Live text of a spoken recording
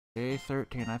Day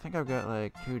 13. I think I've got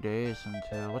like 2 days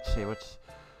until. Let's see. What's.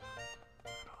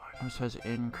 Item says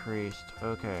increased.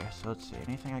 Okay, so let's see.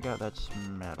 Anything I got that's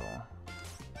metal.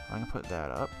 I can put that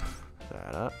up.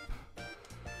 That up.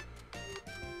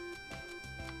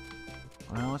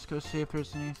 Well, let's go see if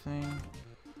there's anything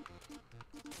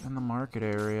in the market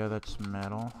area that's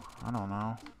metal. I don't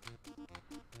know.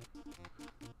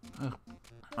 Ugh.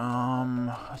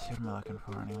 Let's see what I'm looking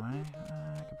for anyway.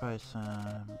 I could buy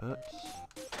some books.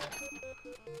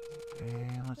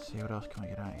 And let's see, what else can we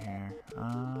get out here?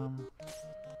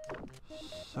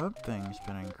 Something's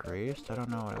been increased. I don't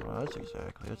know what it was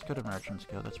exactly. Let's go to Merchant's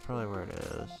Guild. That's probably where it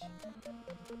is.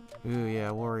 Ooh, yeah,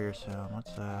 Warrior's Helm.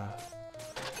 Let's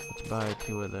buy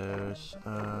 2 of those.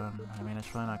 I mean, it's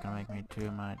probably not gonna make me too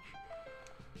much.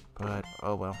 But,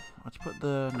 oh well. Let's put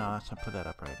the... No, let's not put that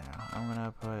up right now. I'm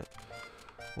gonna put...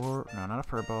 No, not a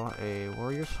furball. A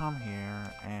Warrior's Helm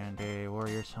here, and a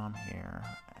Warrior's Helm here.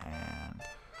 And...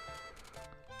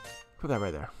 put that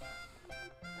right there.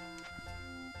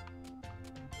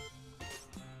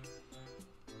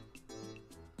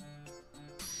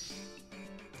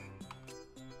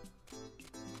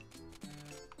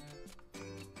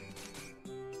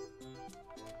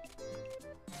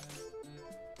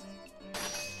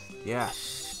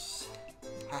 Yes!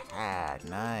 Haha,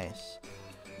 nice.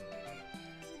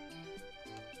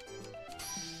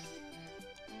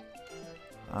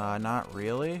 Not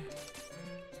really.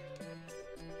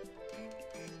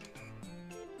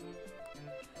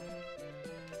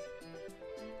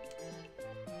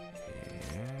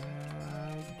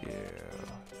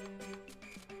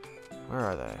 Where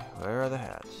are they? Where are the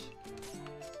hats?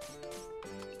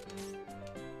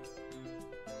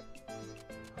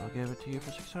 I'll give it to you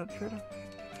for 600.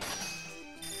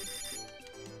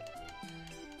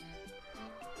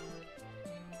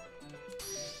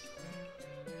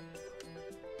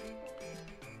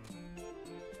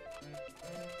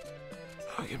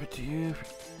 I'll give it to you for...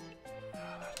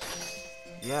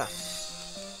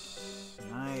 Yes!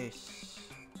 Nice!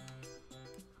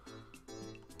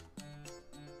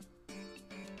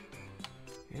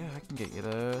 Yeah, I can get you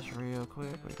those real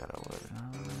quick. We got a wood.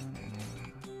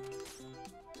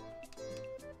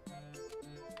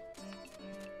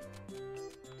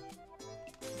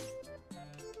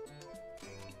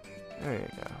 There you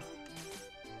go.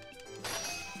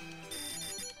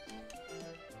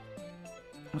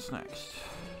 What's next?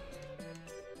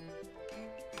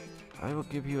 I will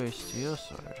give you a steel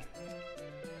sword.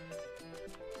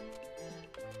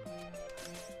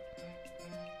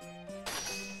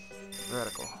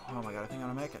 Radical. Oh my god, I think I'm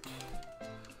gonna make it.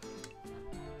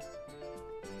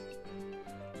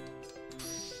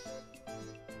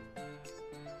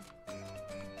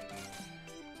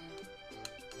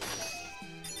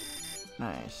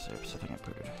 Nice. Oops, I think I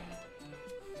booted.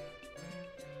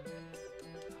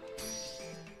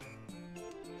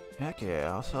 Heck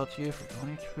yeah, I'll sell it to you for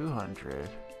 2,200.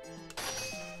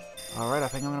 Alright, I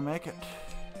think I'm gonna make it.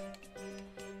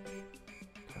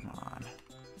 Come on.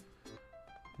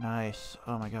 Nice.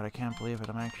 Oh my god, I can't believe it.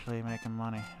 I'm actually making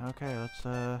money. Okay, let's,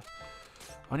 I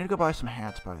need to go buy some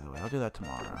hats, by the way. I'll do that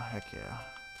tomorrow. Heck yeah.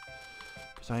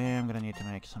 Because I am gonna need to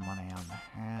make some money on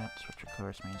the hats, which of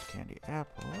course means candy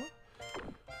apple.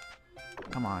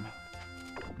 Come on.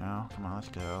 No, come on, let's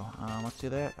go. Let's do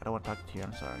that. I don't want to talk to you,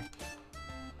 I'm sorry.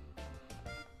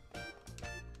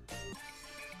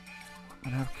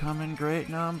 And have come in great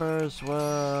numbers,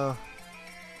 whoa.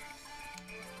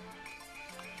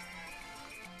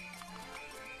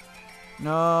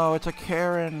 No, it's a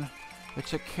Karen.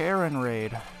 It's a Karen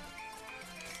raid.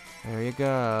 There you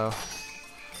go.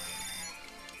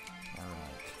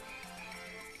 Alright.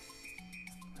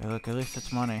 Hey look, at least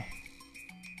it's money.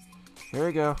 Here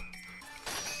we go.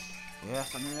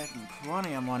 Yes, I'm making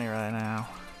plenty of money right now.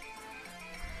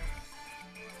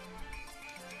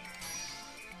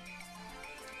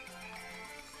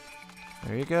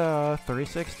 There you go,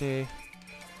 360.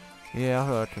 Yeah, I'll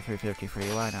go up to 350 for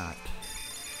you, why not?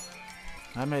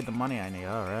 I made the money I need,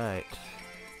 alright.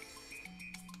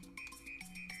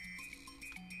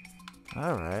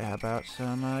 Alright, how about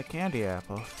some candy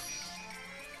apple?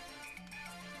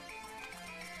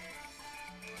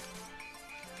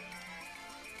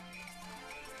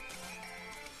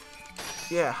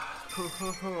 Yeah.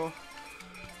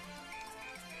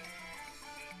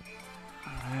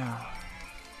 Yeah.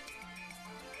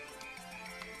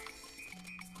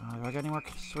 Do I got any more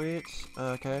sweets?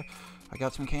 Okay. I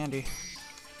got some candy.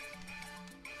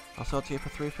 I'll sell it to you for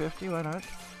 350, why not?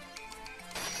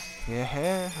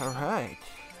 Yeah, alright.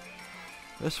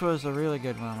 This was a really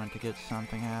good moment to get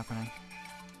something happening.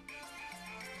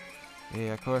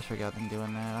 Yeah, of course we got them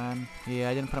doing that. Yeah,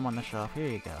 I didn't put them on the shelf. Here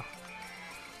you go.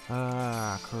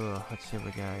 Ah, cool. Let's see what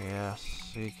we got.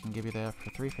 Yes, we can give you that for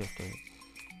 $3.50.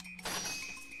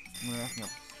 We're asking a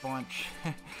bunch.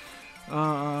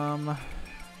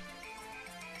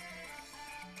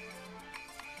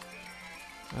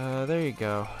 There you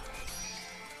go.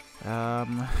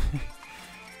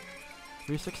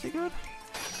 360 good?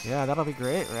 Yeah, that'll be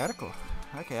great. Radical.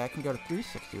 Okay, I can go to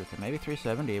 360 with it. Maybe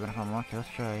 370 even if I'm lucky. Let's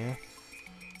try, yeah.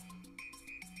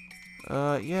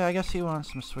 Yeah, I guess he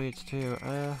wants some sweets too.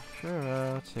 Sure,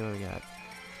 let's see what we got.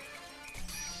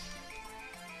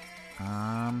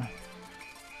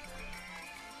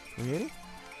 380?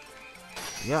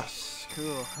 Yes!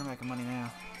 Cool, we're making money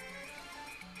now.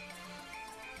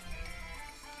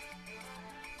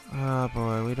 Oh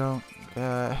boy, we don't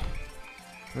got...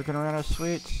 We're gonna run out of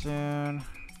sweets soon.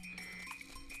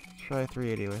 Let's try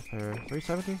 380 with her.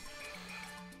 370?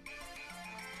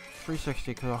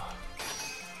 360, cool.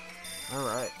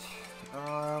 Alright.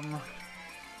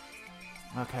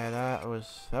 Okay, that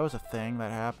was a thing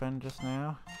that happened just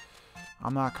now.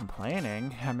 I'm not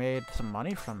complaining. I made some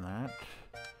money from that.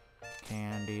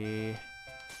 Candy.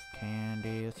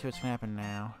 Candy. Let's see what's gonna happen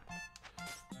now.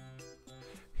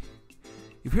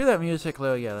 You hear that music,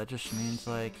 Lil? Yeah, that just means,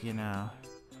 like, you know.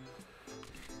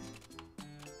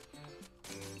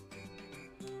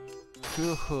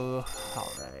 Hoo-hoo.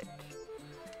 Alright.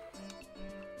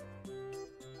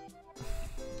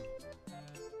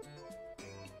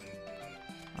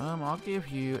 I'll give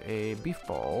you a beef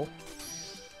bowl.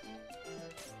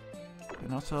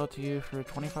 And I'll sell it to you for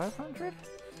 $2,500?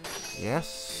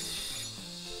 Yes.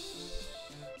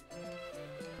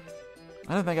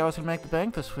 I didn't think I was gonna make the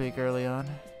bank this week early on.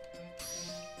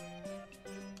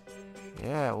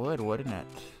 Yeah, it would, wouldn't it?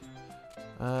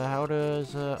 How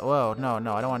does, whoa, no,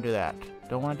 I don't want to do that.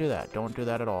 Don't want to do that. Don't do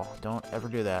that at all. Don't ever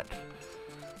do that.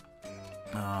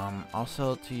 I'll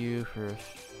sell it to you for...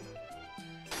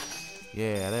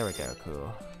 Yeah, there we go,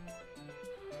 cool.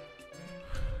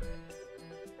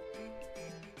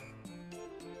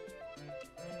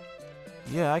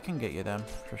 Yeah, I can get you them,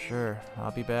 for sure.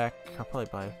 I'll be back. I'll probably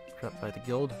drop by the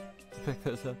guild to pick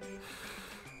those up.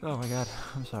 Oh my god,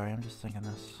 I'm sorry, I'm just thinking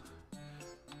this.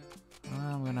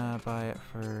 I'm gonna buy it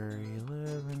for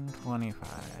 $11.25.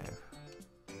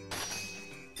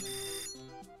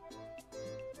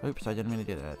 Oops, I didn't mean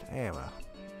to do that. Hey, well.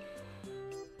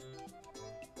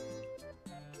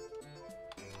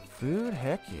 Food?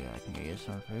 Heck yeah, I can get you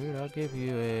some food. I'll give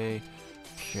you a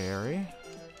cherry.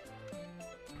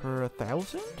 For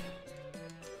 1,000?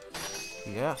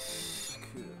 Yes.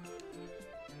 Cool.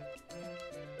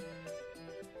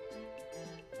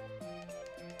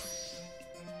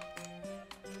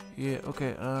 Yeah,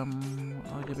 okay, I'll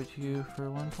give it to you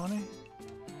for 120?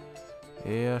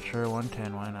 Yeah, sure,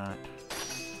 110, why not?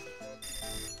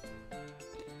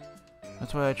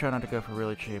 That's why I try not to go for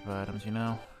really cheap items, you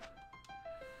know?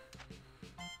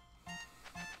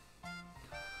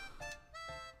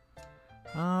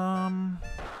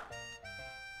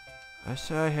 I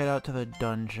say I head out to the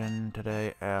dungeon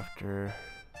today after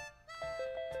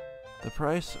the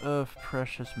price of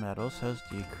precious metals has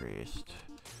decreased.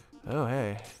 Oh,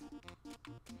 hey.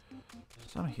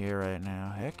 So I'm here right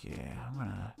now. Heck yeah. I'm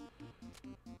gonna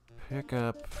pick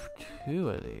up 2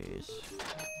 of these.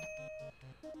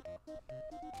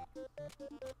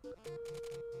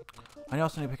 I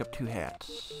also need to pick up 2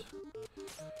 hats.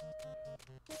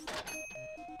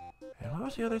 And what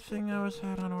was the other thing I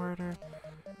had on order?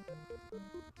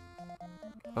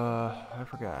 I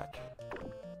forgot.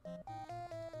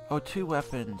 Oh, 2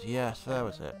 weapons. Yes, that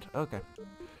was it. Okay.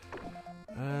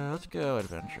 Let's go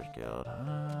Adventurers Guild.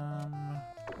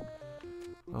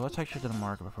 Well, let's actually do the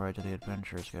market before I do the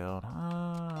Adventurers Guild.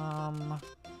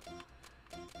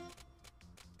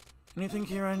 Anything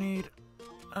here I need?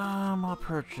 I'll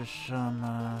purchase some,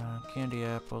 candy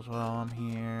apples while I'm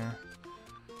here.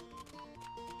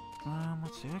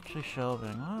 Let's see, actually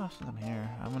shelving. Oh, since I'm here,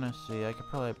 I'm gonna see, I could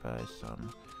probably buy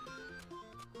some.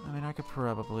 I mean, I could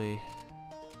probably...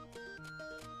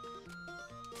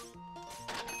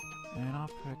 And I'll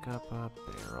pick up a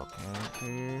barrel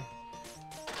counter.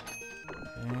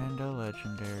 And a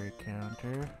legendary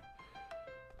counter.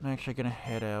 I'm actually gonna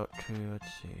head out to,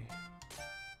 let's see.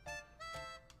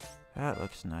 That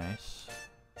looks nice.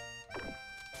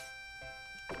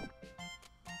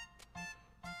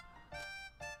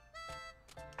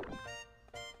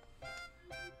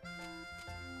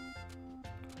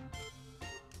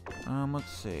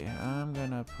 Let's see. I'm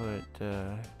gonna put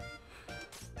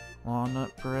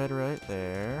walnut bread right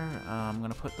there. I'm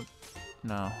gonna put the...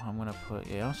 No, I'm gonna put...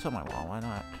 Yeah, I'll sell my wall. Why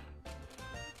not?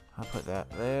 I'll put that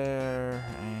there,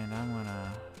 and I'm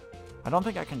gonna... I don't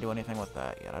think I can do anything with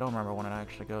that yet. I don't remember when it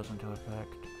actually goes into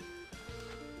effect.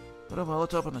 But oh well,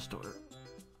 let's open the store.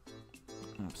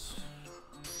 Oops.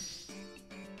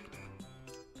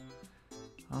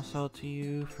 I'll sell it to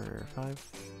you for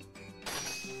 5.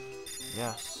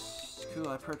 Yes. Cool,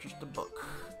 I purchased the book.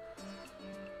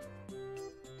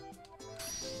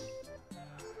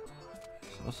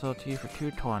 So I'll sell it to you for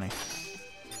 220.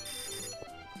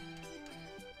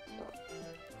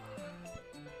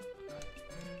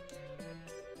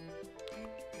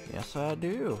 Yes, I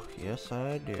do. Yes,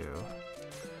 I do.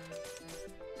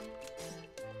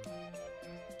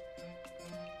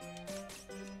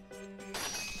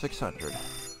 $600.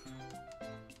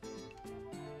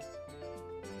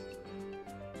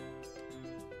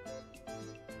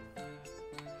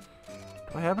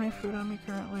 Do I have any food on me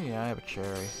currently? Yeah, I have a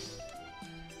cherry.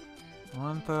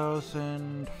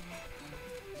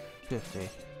 1,050.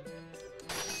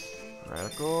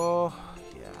 Radical.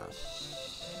 Yes.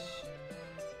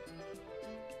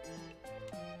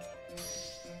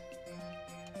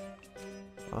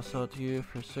 I'll sell it to you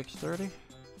for 630.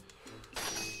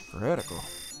 Radical.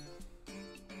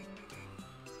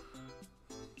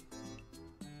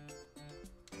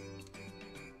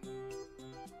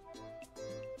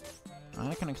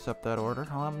 I can accept that order.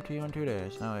 I'll have them to you in 2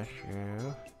 days. No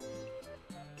issue.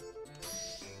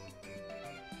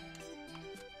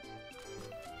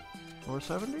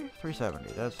 $470?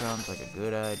 $370. That sounds like a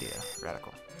good idea.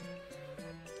 Radical.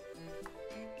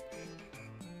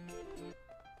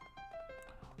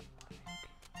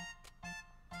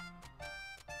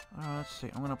 Let's see.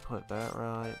 I'm gonna put that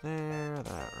right there, that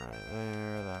right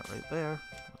there, that right there.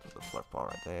 Let's put the flip ball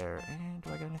right there. And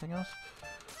do I get anything else?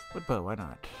 Wood bow, why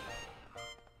not?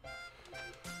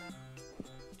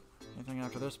 Anything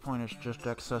after this point is just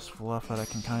excess fluff that I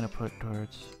can kind of put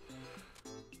towards...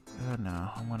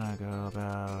 no, I'm gonna go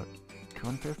about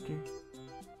 250.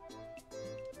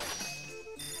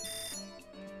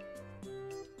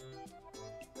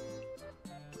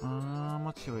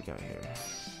 Let's see what we got here.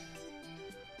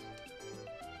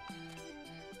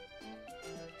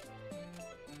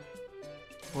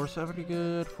 $470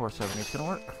 good. $470 is gonna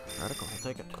work. Radical, I'll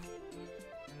take it.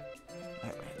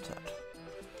 Alright, hit that.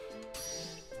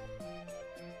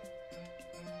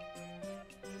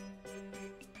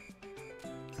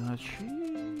 Is she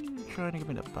trying to get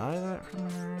me to buy that from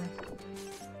her?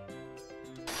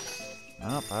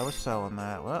 Nope, I was selling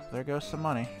that. Well, there goes some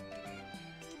money.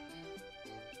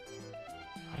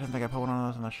 I didn't think I put one of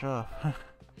those in the shop.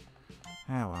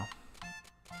 Ah, well.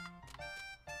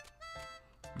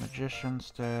 Magician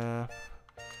staff.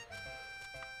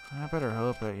 I better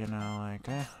hope it, you know, like,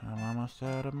 I'm almost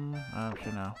out of them.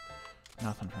 Actually, no.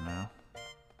 Nothing for now.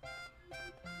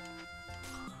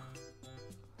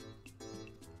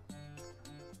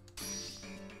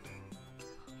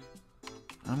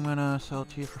 I'm gonna sell it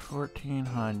to you for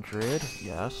 1,400.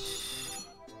 Yes.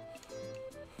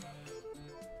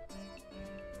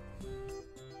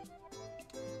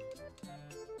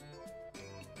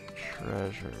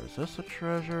 Treasure. Is this a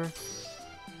treasure? Let's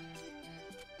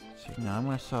see, no, I'm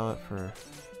gonna sell it for...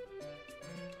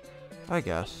 I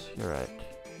guess. You're right.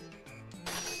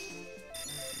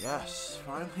 Yes!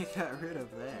 Finally got rid of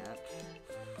that.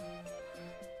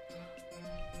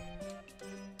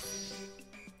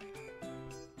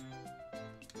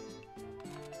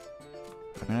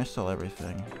 I mean, I sell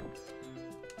everything.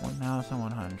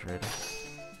 1,100.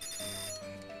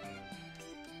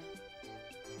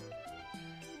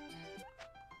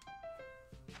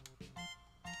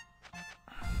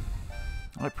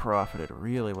 I profited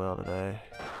really well today.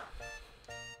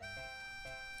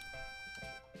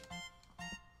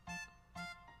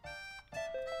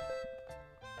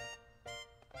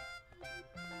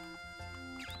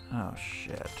 Oh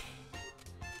shit.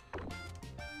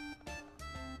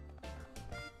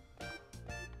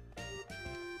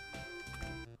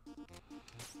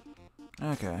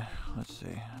 Okay, let's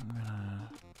see.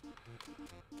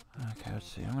 Okay,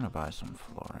 let's see. I'm gonna buy some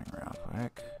flooring real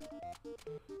quick.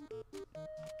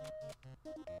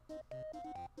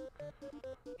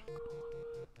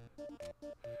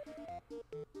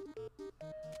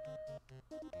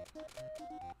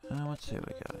 Let's see what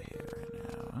we got here right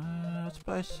now. Let's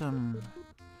buy some...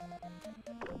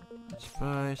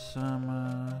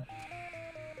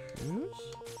 shoes?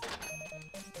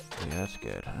 Yeah, that's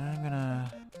good. I'm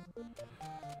gonna...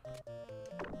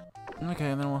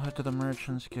 Okay, and then we'll head to the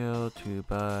Merchant's Guild to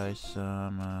buy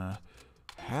some,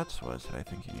 hats was it I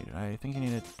think you needed. I think you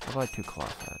needed... I'll buy 2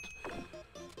 cloth hats.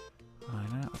 Why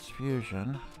not? Let's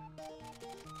fusion.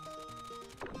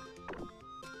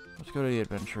 Let's go to the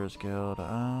Adventurers Guild.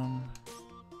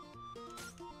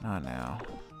 Not now.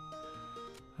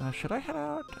 Should I head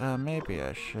out? Maybe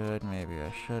I should, maybe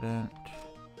I shouldn't.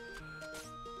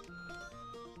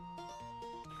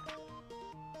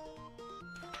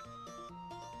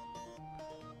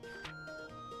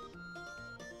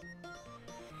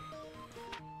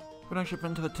 Haven't actually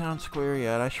been to the town square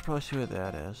yet. I should probably see what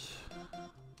that is.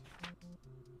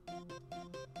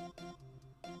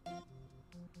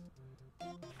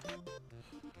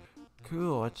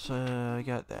 Cool, let's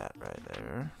got that right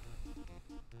there.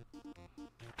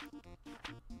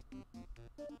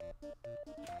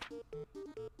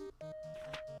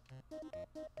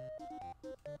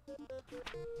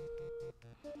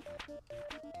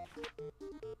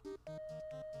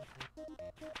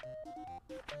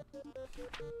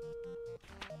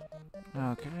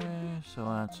 Okay, so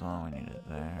that's all we needed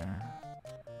there.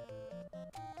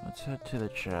 Let's head to the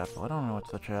chapel. I don't know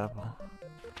what's the chapel.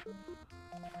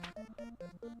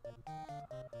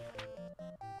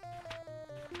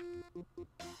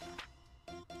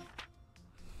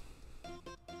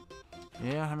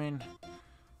 Yeah, I mean,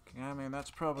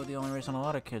 that's probably the only reason a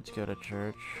lot of kids go to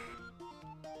church.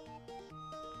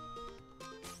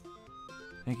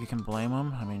 Think you can blame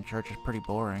them? I mean, church is pretty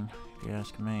boring, if you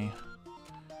ask me.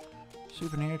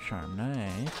 Souvenir charm,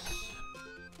 nice.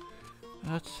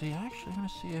 Let's see, actually, I'm gonna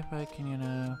see if I can, you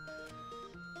know,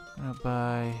 I'm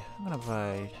gonna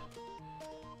buy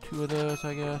 2 of those,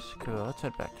 I guess. Cool, let's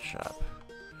head back to shop.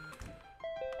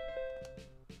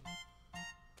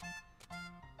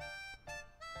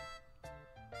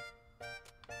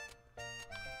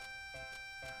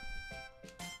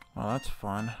 Well, that's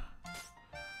fun.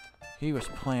 He was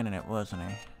planning it, wasn't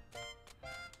he?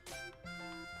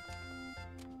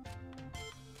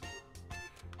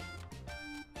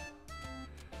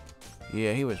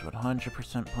 Yeah, he was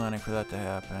 100% planning for that to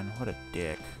happen. What a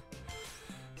dick.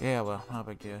 Yeah, well, no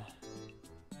big deal.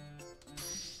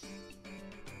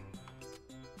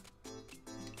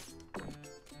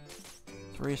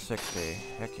 $360.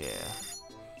 Heck yeah.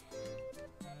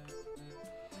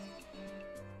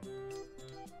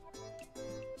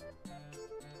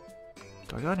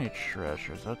 Do I got any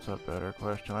treasures? That's a better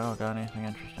question. I don't got anything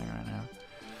interesting right now.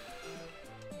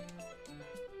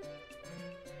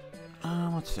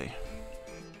 Let's see.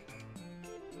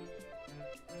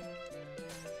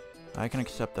 I can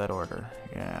accept that order.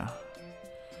 Yeah.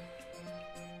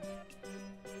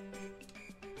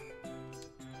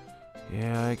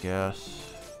 Yeah, I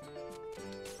guess.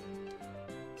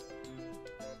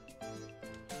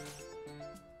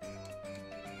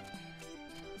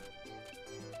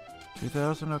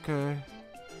 $2,000, okay.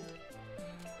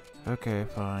 Okay,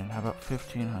 fine. How about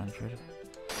 1,500?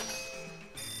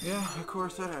 Yeah, of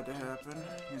course that had to happen,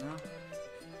 you know?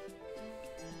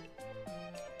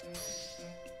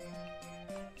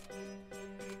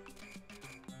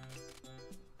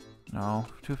 No,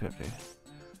 250.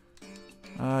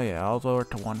 Oh yeah, I'll lower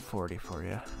it to 140 for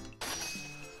you.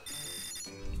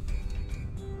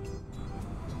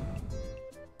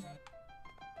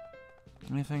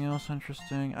 Anything else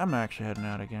interesting? I'm actually heading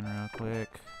out again real quick.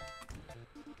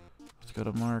 Let's go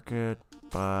to market,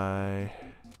 buy...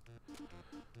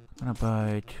 I'm gonna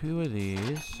buy 2 of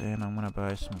these, and I'm gonna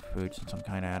buy some food since I'm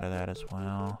kinda out of that as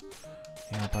well.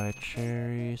 Yeah, I'll buy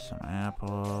cherries, some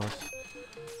apples,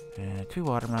 and 2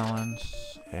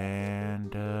 watermelons,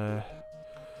 and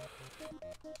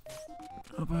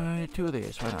I'll buy 2 of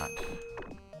these, why not?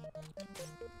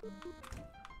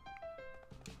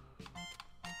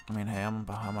 I mean, hey, I'm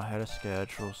ahead of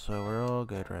schedule, so we're all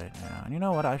good right now. And you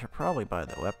know what? I should probably buy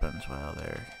the weapons while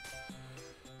they're,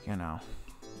 you know.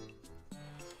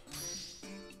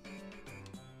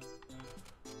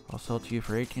 I'll sell it to you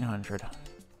for 1,800.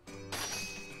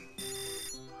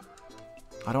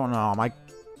 I don't know.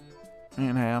 Hey,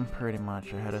 I'm pretty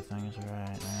much ahead of things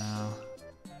right now.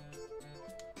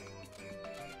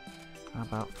 How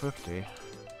about 50?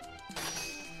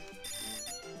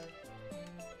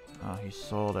 Oh, he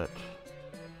sold it.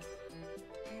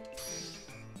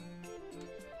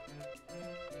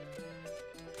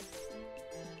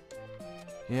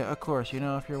 Yeah, of course, you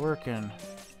know, if you're working...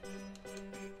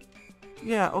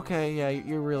 Yeah, okay, yeah,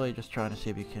 you're really just trying to see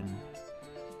if you can...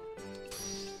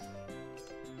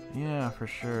 Yeah, for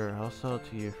sure. I'll sell it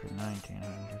to you for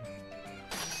 1,900.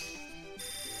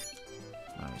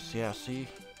 Nice, yeah, see?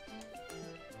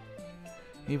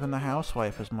 Even the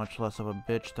housewife is much less of a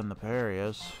bitch than the Perry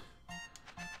is.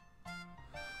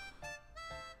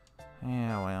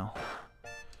 Yeah, well.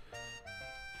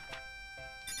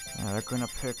 Yeah, they're gonna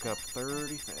pick up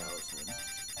 30,000.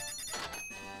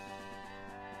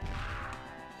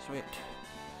 Sweet.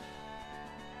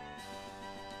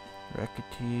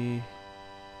 Recettear.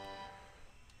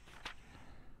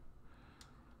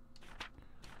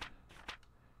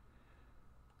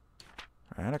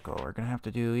 Radical, we're gonna have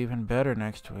to do even better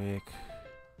next week.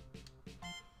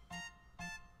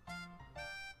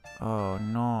 Oh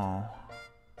no.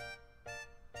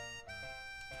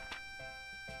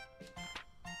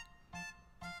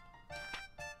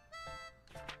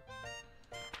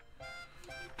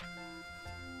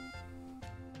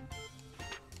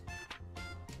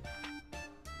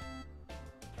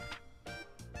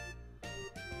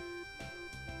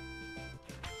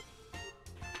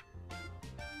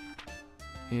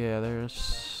 Yeah, there's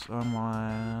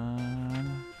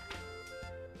someone.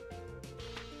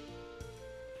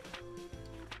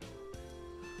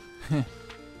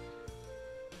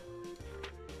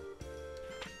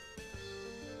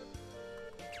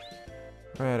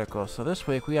 Radical, so this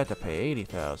week we have to pay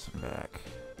 80,000 back.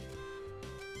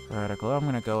 Radical, I'm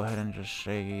gonna go ahead and just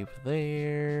save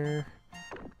there.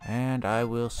 And I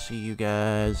will see you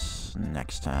guys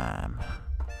next time.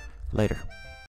 Later.